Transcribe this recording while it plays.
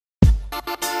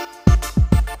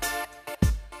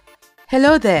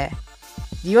Hello there.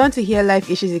 Do you want to hear life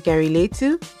issues you can relate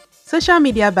to? Social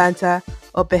media banter,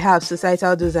 or perhaps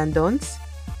societal do's and don'ts?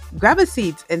 Grab a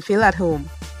seat and feel at home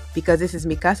because this is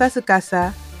Mikasa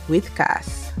Sukasa with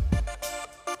Cass.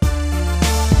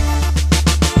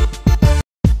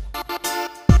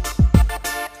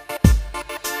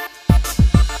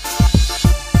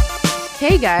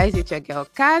 Hey guys, it's your girl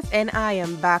Cass and I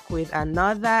am back with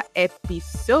another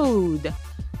episode.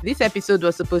 This episode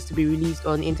was supposed to be released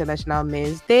on International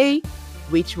Men's Day,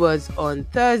 which was on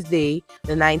Thursday,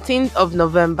 the 19th of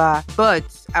November, but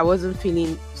I wasn't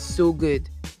feeling so good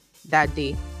that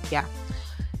day. Yeah.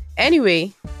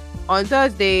 Anyway, on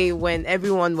Thursday, when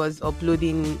everyone was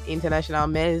uploading International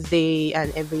Men's Day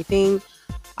and everything,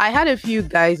 I had a few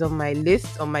guys on my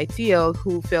list, on my TL,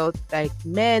 who felt like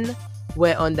men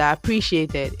were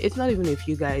underappreciated. It's not even a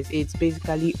few guys, it's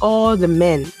basically all the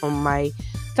men on my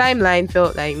timeline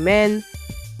felt like men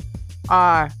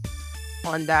are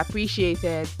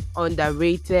underappreciated,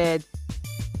 underrated,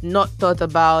 not thought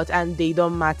about, and they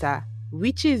don't matter,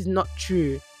 which is not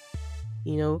true.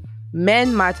 You know,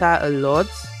 men matter a lot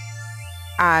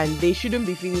and they shouldn't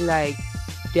be feeling like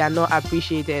they are not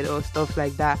appreciated or stuff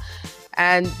like that.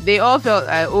 And they all felt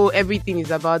like, oh, everything is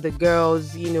about the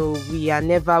girls, you know, we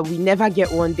never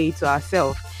get one day to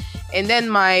ourselves. And then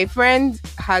my friend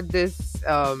had this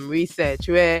research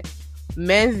where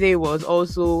Men's Day was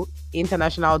also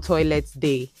International Toilets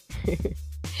Day.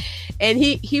 And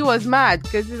he was mad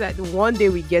because he's like, one day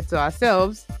we get to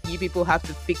ourselves, you people have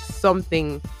to fix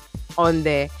something on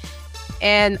there.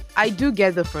 And I do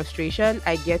get the frustration.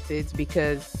 I get it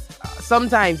because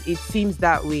sometimes it seems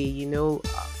that way, you know.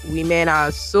 Women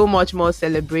are so much more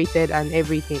celebrated and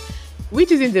everything,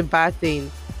 which isn't a bad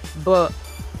thing. But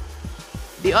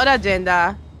the other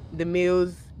gender, the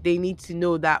males, they need to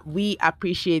know that we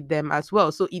appreciate them as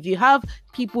well. So if you have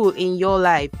people in your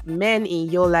life, men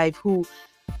in your life who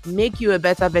make you a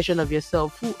better version of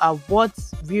yourself, who are what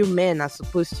real men are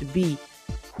supposed to be,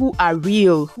 who are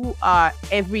real, who are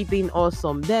everything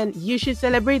awesome, then you should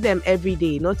celebrate them every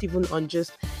day, not even on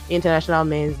just International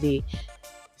Men's Day.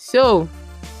 So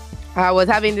I was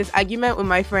having this argument with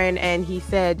my friend and he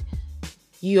said,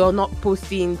 you're not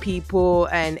posting people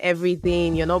and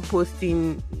everything, you're not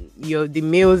posting the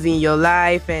males in your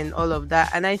life and all of that.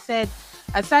 And I said,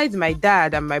 aside my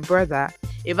dad and my brother,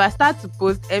 if I start to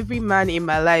post every man in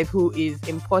my life who is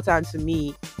important to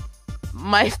me,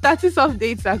 my status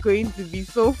updates are going to be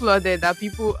so flooded that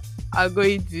people are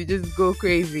going to just go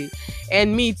crazy.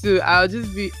 And me too, I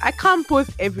can't post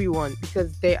everyone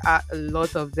because there are a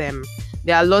lot of them.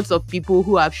 There are lots of people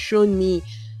who have shown me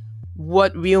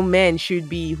what real men should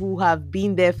be, who have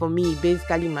been there for me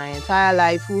basically my entire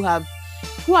life, who have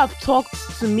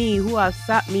talked to me, who have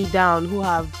sat me down, who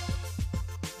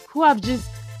have just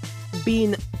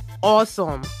been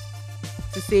awesome,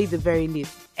 to say the very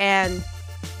least. And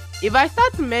if I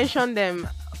start to mention them,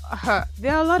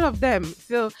 there are a lot of them.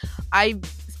 So I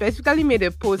specifically made a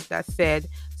post that said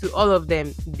to all of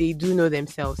them, they do know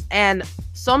themselves. And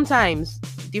sometimes,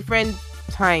 different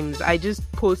times, I just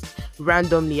post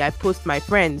randomly. I post my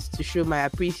friends to show my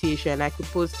appreciation. I could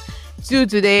post 2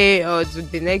 today, or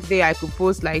the next day I could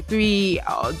post like 3.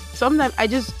 Or sometimes I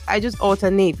just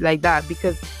alternate like that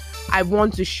because I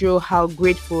want to show how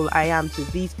grateful I am to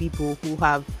these people who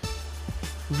have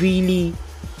really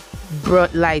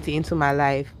brought light into my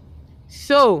life.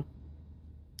 So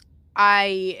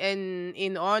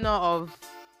in honor of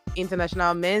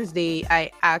International Men's Day,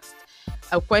 I asked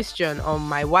a question on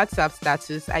my WhatsApp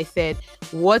status. I said,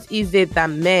 what is it that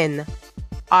men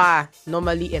are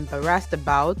normally embarrassed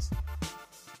about,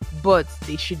 but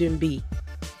they shouldn't be?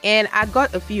 And I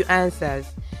got a few answers.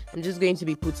 I'm just going to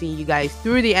be putting you guys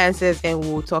through the answers and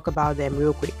we'll talk about them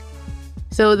real quick.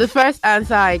 So the first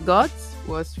answer I got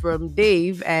was from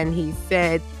Dave, and he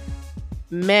said,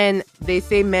 they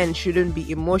say men shouldn't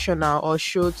be emotional or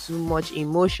show too much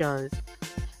emotions.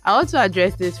 I want to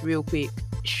address this real quick.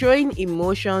 Showing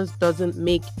emotions doesn't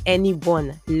make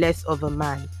anyone less of a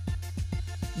man.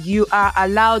 You are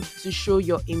allowed to show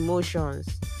your emotions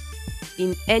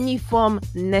in any form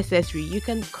necessary. You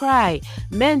can cry.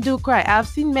 Men do cry. I've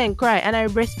seen men cry, and I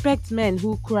respect men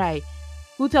who cry,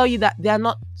 who tell you that they are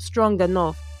not strong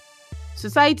enough.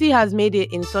 Society has made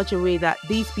it in such a way that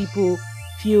these people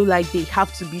feel like they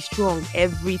have to be strong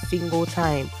every single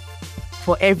time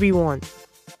for everyone,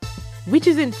 which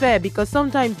isn't fair because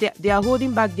sometimes they are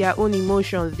holding back their own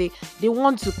emotions. They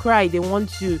want to cry. They want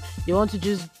to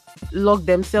just lock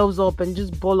themselves up and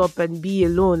just ball up and be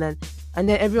alone. And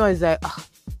then everyone is like, oh,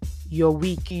 you're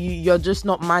weak. You're just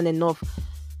not man enough.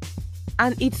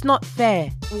 And it's not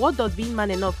fair. What does being man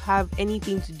enough have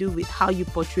anything to do with how you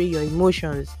portray your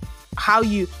emotions? How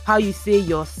you say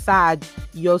you're sad,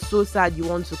 you're so sad you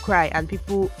want to cry, and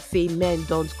people say men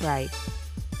don't cry.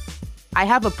 I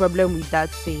have a problem with that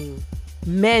saying.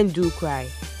 Men do cry.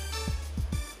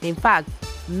 In fact,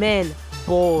 men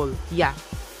bawl. Yeah,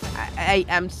 I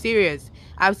am serious.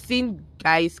 I've seen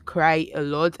guys cry a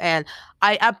lot, and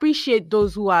I appreciate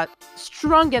those who are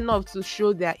strong enough to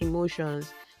show their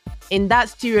emotions. In that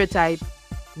stereotype,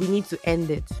 we need to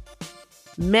end it.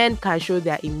 Men can show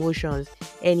their emotions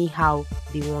anyhow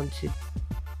they want to.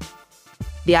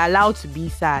 They are allowed to be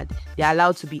sad. They are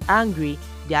allowed to be angry.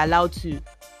 They are allowed to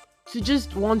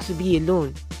just want to be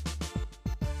alone.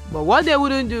 But what they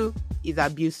wouldn't do is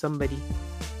abuse somebody.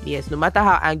 Yes, no matter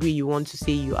how angry you want to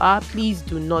say you are, please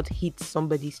do not hit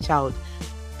somebody's child.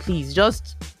 Please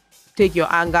just take your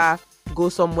anger, go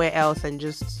somewhere else and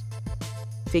just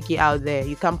take it out there.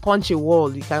 You can punch a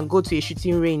wall. You can go to a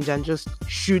shooting range and just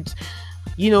shoot,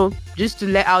 just to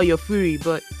let out your fury.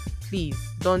 But please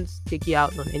don't take it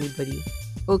out on anybody.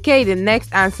 Okay, the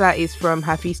next answer is from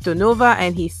Hafisto Nova,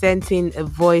 and he sent in a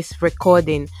voice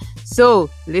recording. So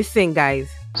listen,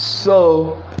 guys.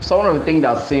 So some of the things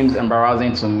that seems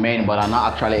embarrassing to men but are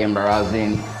not actually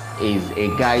embarrassing is a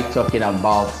guy talking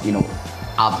about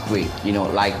heartbreak.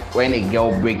 Like when a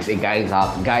girl breaks a guy's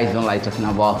heart, guys don't like talking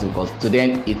about it because to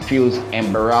them it feels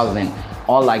embarrassing.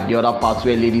 Unlike the other parts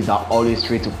where ladies are always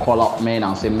free to call out men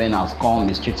and say men has come,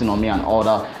 is cheating on me and all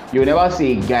that. You'll never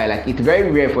see a guy, like it's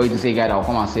very rare for you to see a guy that will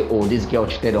come and say, oh, this girl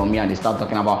cheated on me, and they start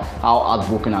talking about how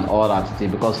heartbroken and all that it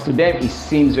is, because to them it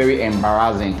seems very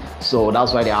embarrassing. So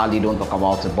that's why they hardly don't talk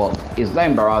about it. But it's not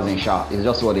embarrassing, Sha. It's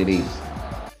just what it is.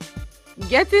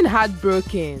 Getting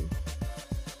heartbroken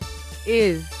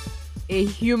is a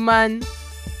human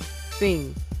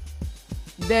thing.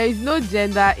 There is no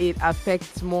gender it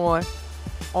affects more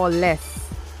or less.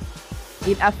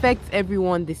 It affects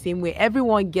everyone the same way.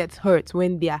 Everyone gets hurt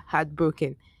when they are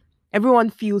heartbroken.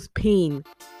 Everyone feels pain.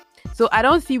 So I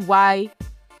don't see why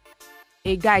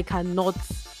a guy cannot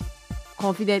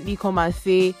confidently come and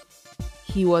say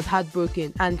he was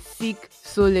heartbroken and seek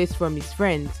solace from his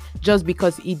friends just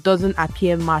because it doesn't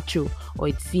appear macho, or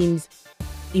it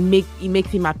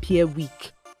makes him appear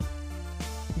weak.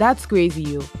 That's crazy,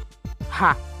 yo.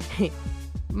 Ha.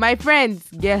 My friends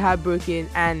get heartbroken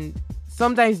and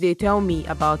sometimes they tell me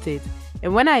about it.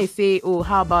 And when I say, oh,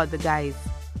 how about the guys?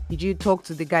 Did you talk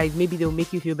to the guys? Maybe they'll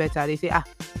make you feel better. They say,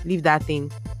 leave that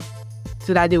thing.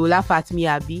 So that they will laugh at me,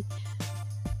 Abby.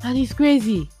 And it's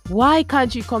crazy. Why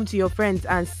can't you come to your friends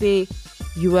and say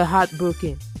you were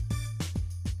heartbroken?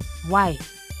 Why?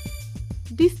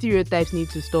 These stereotypes need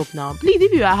to stop now. Please,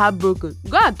 if you are heartbroken,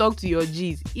 go and talk to your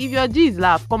G's. If your G's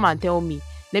laugh, come and tell me.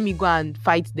 Let me go and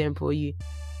fight them for you.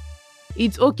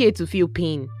 It's okay to feel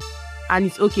pain. And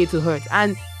it's okay to hurt.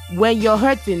 And when you're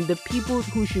hurting, the people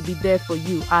who should be there for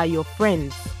you are your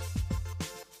friends.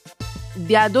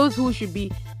 They are those who should be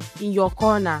in your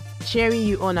corner, cheering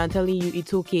you on and telling you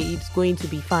it's okay, it's going to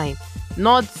be fine.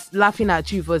 Not laughing at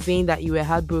you for saying that you were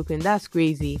heartbroken. That's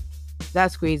crazy.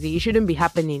 That's crazy. It shouldn't be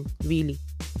happening, really.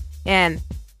 And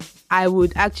I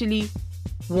would actually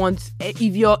want, if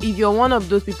you're one of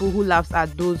those people who laughs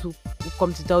at those who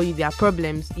come to tell you their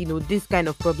problems, this kind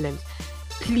of problems,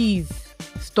 please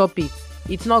stop it.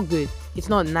 It's not good. It's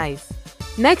not nice.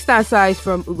 Next answer is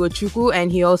from Ugochukwu,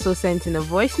 and he also sent in a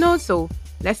voice note, so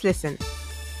let's listen.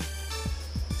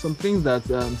 Some things that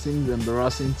seems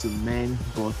embarrassing to men,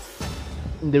 but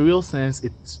in the real sense,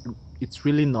 it's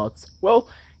really not. Well,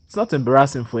 it's not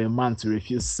embarrassing for a man to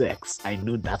refuse sex. I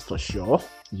know that for sure.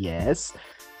 Yes.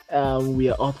 We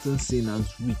are often seen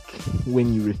as weak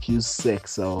when you refuse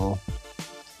sex, or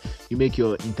you make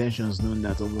your intentions known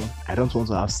that, I don't want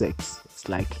to have sex. It's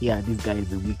like, yeah, this guy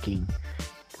is a weakling.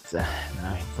 It's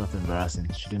not embarrassing.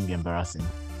 It shouldn't be embarrassing.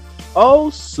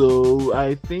 Also,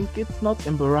 I think it's not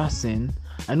embarrassing.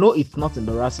 I know it's not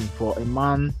embarrassing for a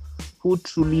man who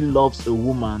truly loves a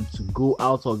woman to go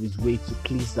out of his way to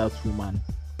please that woman.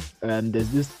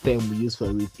 There's this term we use for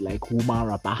it, like woman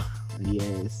rapper.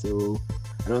 Yeah, so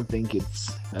I don't think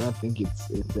it's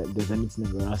there's anything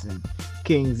embarrassing.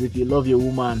 Kings, if you love your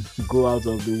woman, go out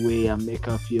of the way and make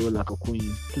her feel like a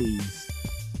queen, please.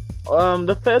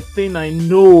 The third thing I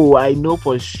know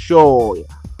for sure,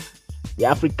 the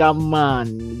African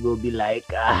man will be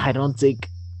like, I don't take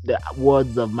the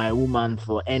words of my woman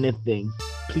for anything.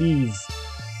 Please,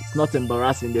 it's not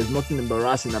embarrassing. There's nothing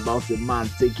embarrassing about a man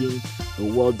taking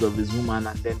the words of his woman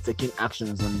and then taking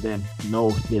actions on them.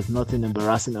 No, there's nothing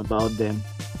embarrassing about them.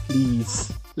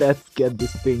 Please, let's get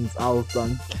these things out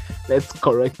and let's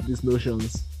correct these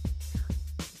notions.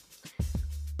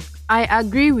 I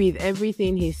agree with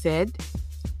everything he said.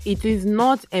 It is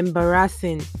not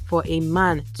embarrassing for a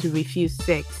man to refuse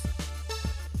sex.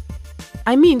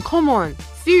 I mean, come on,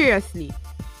 seriously.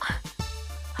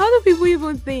 How do people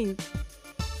even think?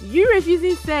 You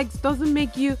refusing sex doesn't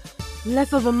make you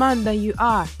less of a man than you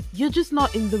are. You're just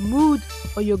not in the mood,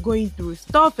 or you're going through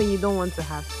stuff and you don't want to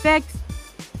have sex.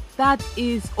 That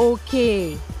is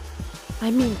okay.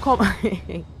 I mean, come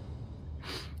on.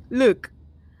 Look,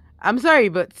 I'm sorry,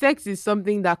 but sex is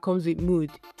something that comes with mood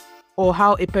or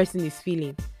how a person is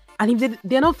feeling. And if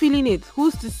they're not feeling it,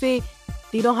 who's to say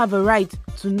they don't have a right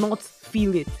to not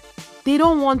feel it? They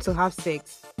don't want to have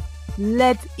sex.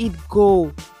 Let it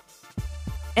go.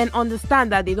 And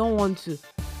understand that they don't want to.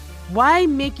 Why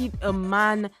make it a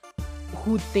man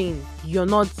who thing? You're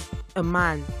not a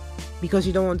man because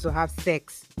you don't want to have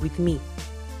sex with me.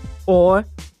 Or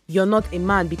you're not a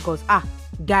man because,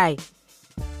 guy,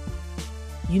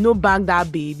 you know bang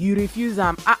that babe, you refuse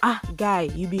guy,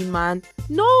 you be man.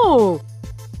 No,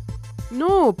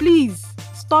 please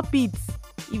stop it.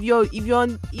 If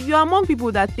you're among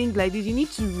people that think like this, you need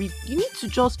to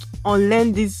just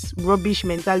unlearn this rubbish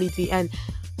mentality and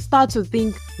start to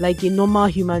think like a normal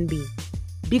human being.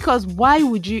 Because why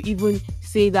would you even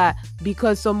say that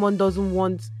because someone doesn't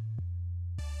want?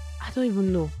 I don't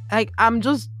even know. Like, I'm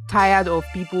just tired of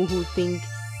people who think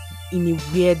in a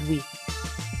weird way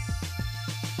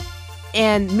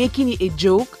and making it a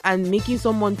joke and making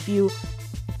someone feel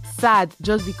sad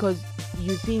just because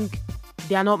you think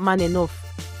they are not man enough.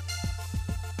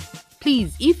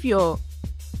 Please, if your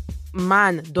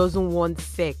man doesn't want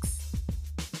sex,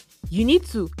 you need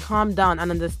to calm down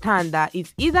and understand that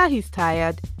it's either he's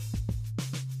tired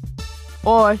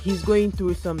or he's going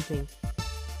through something.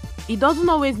 It doesn't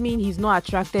always mean he's not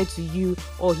attracted to you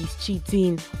or he's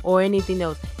cheating or anything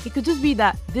else. It could just be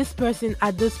that this person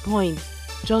at this point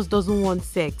just doesn't want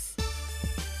sex.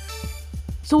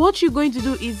 So what you're going to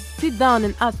do is sit down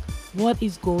and ask, what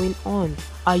is going on?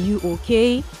 Are you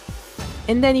okay?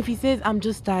 And then if he says, I'm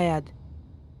just tired,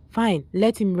 fine,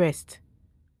 let him rest.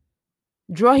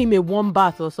 Draw him a warm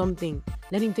bath or something.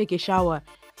 Let him take a shower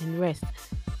and rest.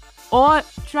 Or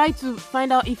try to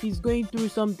find out if he's going through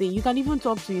something. You can even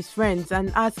talk to his friends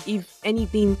and ask if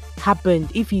anything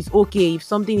happened, if he's okay, if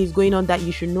something is going on that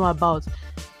you should know about.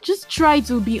 Just try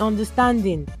to be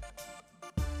understanding.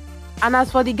 And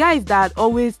as for the guys that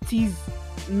always tease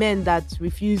men that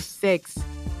refuse sex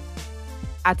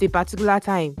at a particular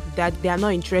time, that they are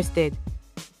not interested,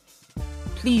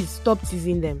 please stop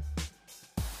teasing them.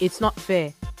 It's not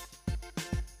fair.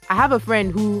 I have a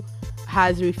friend who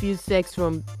has refused sex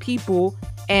from people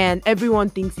and everyone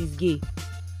thinks he's gay.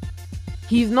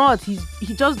 He's not. He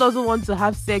just doesn't want to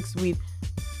have sex with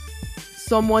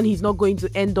someone he's not going to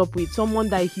end up with, someone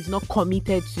that he's not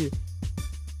committed to.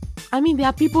 I mean, there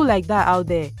are people like that out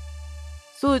there.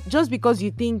 So just because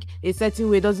you think a certain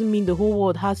way doesn't mean the whole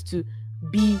world has to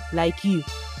be like you.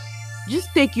 Just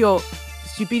take your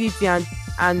stupidity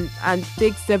and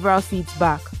take several seats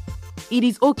back. It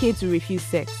is okay to refuse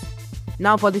sex.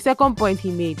 Now, for the second point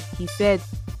he made, he said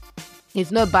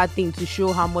it's not a bad thing to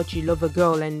show how much you love a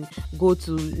girl and go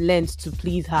to lengths to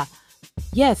please her.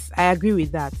 Yes, I agree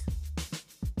with that.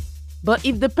 But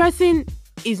if the person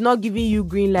is not giving you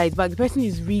green light, but the person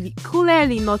is really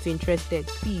clearly not interested,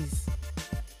 please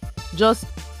just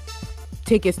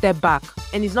take a step back.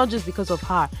 And it's not just because of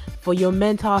her, for your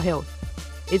mental health.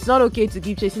 It's not okay to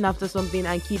keep chasing after something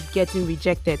and keep getting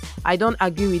rejected. I don't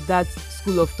agree with that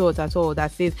school of thought at all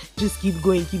that says just keep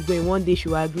going, one day she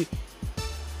will agree.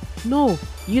 No,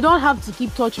 you don't have to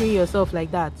keep torturing yourself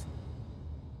like that.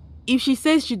 If she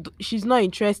says she's not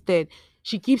interested,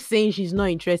 she keeps saying she's not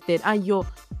interested, and you're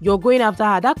going after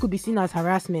her, that could be seen as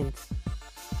harassment.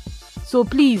 So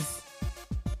please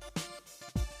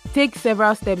take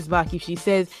several steps back.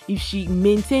 If she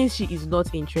maintains she is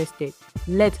not interested,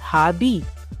 let her be.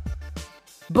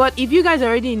 But if you guys are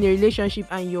already in a relationship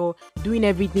and you're doing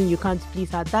everything you can to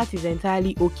please her, that is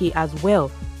entirely okay as well.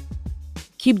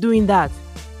 Keep doing that.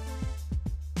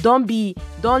 Don't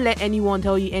let anyone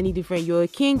tell you any different. You're a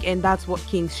king and that's what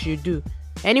kings should do.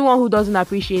 Anyone who doesn't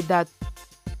appreciate that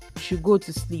should go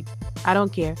to sleep. I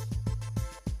don't care.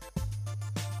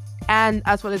 And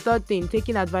as for the third thing,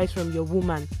 taking advice from your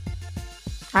woman.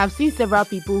 I've seen several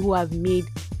people who have made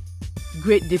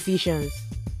great decisions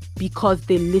because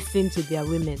they listen to their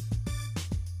women.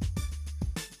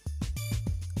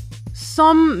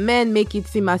 Some men make it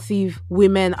seem as if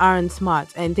women aren't smart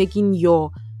and taking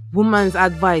your woman's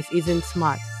advice isn't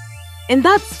smart. And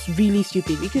that's really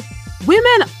stupid because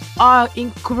women are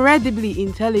incredibly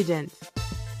intelligent.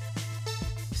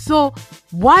 So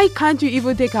why can't you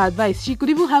even take her advice? She could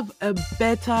even have a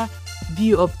better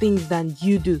view of things than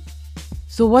you do.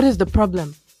 So what is the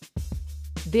problem?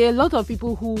 There are a lot of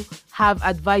people who have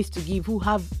advice to give, who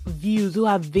have views, who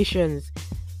have visions.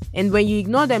 And when you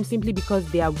ignore them simply because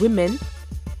they are women,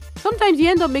 sometimes you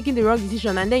end up making the wrong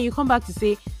decision and then you come back to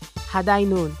say, had I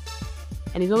known?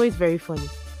 And it's always very funny.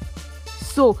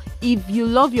 So if you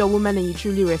love your woman and you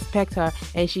truly respect her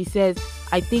and she says,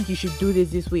 I think you should do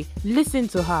this way, listen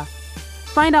to her.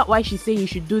 Find out why she's saying you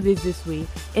should do this way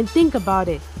and think about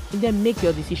it and then make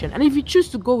your decision. And if you choose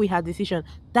to go with her decision,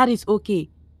 that is okay.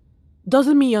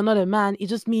 Doesn't mean you're not a man. It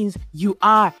just means you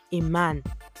are a man,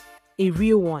 a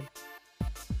real one.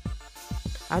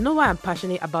 I know why I'm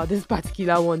passionate about this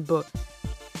particular one, but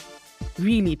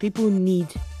really, people need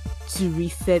to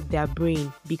reset their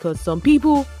brain because some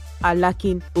people are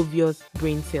lacking obvious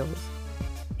brain cells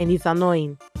and it's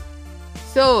annoying.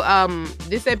 So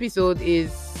this episode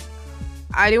is,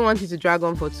 I didn't want it to drag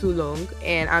on for too long,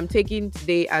 and I'm taking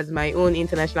today as my own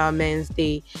International Men's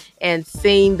Day and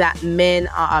saying that men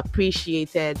are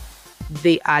appreciated,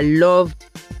 they are loved,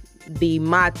 they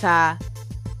matter,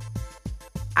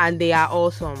 and they are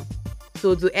awesome.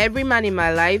 So to every man in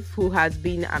my life who has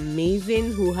been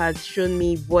amazing, who has shown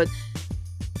me what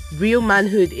real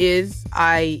manhood is,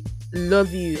 I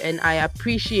love you and I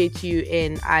appreciate you,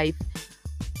 and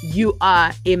you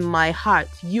are in my heart.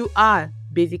 You are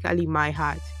basically my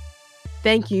heart.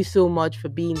 Thank you so much for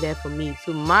being there for me.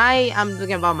 I'm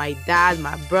talking about my dad,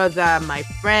 my brother, my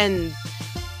friends,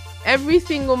 every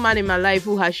single man in my life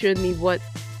who has shown me what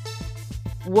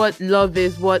love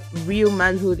is, what real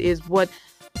manhood is, what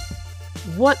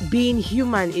being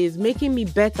human is, making me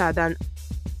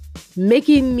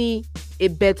a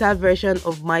better version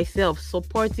of myself,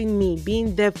 supporting me,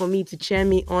 being there for me to cheer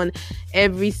me on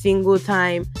every single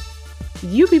time.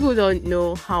 You people don't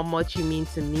know how much you mean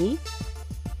to me.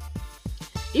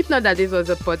 If not that this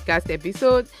was a podcast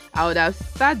episode, I would have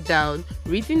sat down,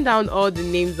 written down all the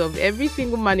names of every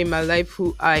single man in my life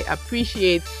who I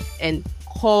appreciate and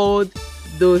called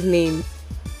those names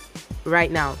right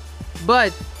now.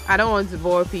 But I don't want to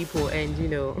bore people and,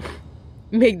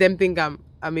 make them think I'm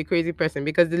a crazy person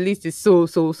because the list is so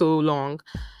long.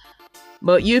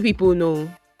 But you people know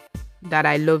that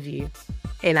I love you.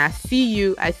 And I see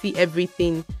you, I see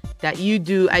everything that you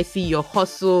do. I see your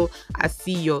hustle, I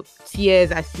see your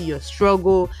tears, I see your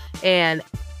struggle, and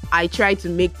I try to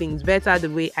make things better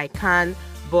the way I can,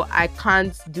 but I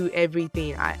can't do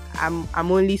everything. I can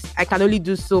only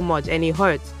do so much, and it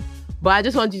hurts. But I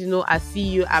just want you to know I see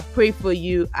you, I pray for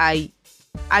you, I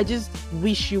just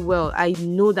wish you well. I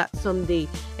know that someday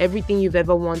everything you've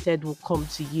ever wanted will come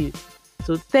to you.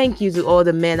 So thank you to all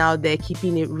the men out there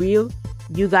keeping it real.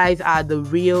 You guys are the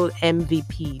real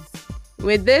MVPs.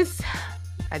 With this,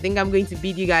 I think I'm going to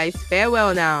bid you guys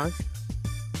farewell now.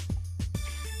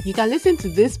 You can listen to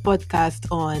this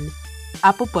podcast on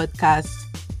Apple Podcasts,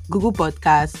 Google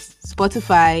Podcasts,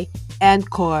 Spotify,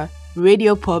 Anchor,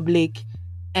 Radio Public,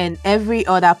 and every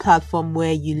other platform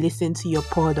where you listen to your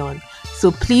pod on.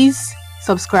 So please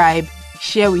subscribe,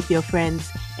 share with your friends,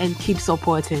 and keep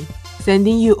supporting.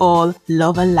 Sending you all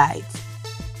love and light.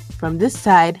 From this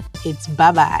side, it's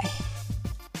bye-bye.